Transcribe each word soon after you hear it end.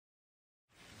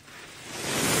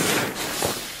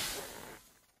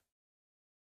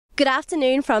Good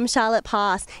afternoon from Charlotte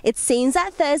Pass. It seems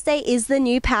that Thursday is the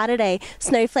new powder day.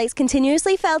 Snowflakes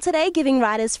continuously fell today, giving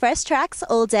riders fresh tracks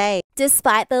all day.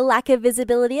 Despite the lack of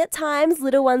visibility at times,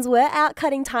 little ones were out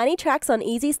cutting tiny tracks on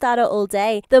Easy Starter all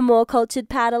day. The more cultured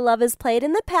powder lovers played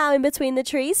in the pow in between the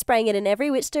trees, spraying it in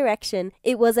every which direction.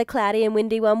 It was a cloudy and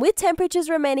windy one with temperatures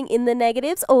remaining in the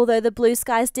negatives, although the blue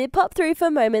skies did pop through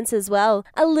for moments as well.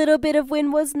 A little bit of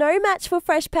wind was no match for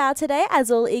fresh pow today,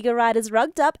 as all eager riders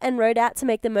rugged up and rode out to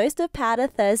make the most of Powder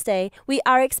Thursday. We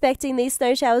are expecting these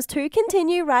snow showers to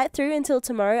continue right through until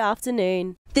tomorrow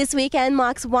afternoon. This weekend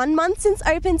marks 1 month since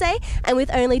Open Day, and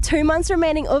with only 2 months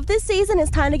remaining of this season, it's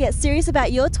time to get serious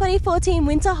about your 2014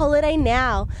 winter holiday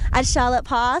now. At Charlotte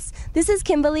Pass, this is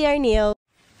Kimberly O'Neill.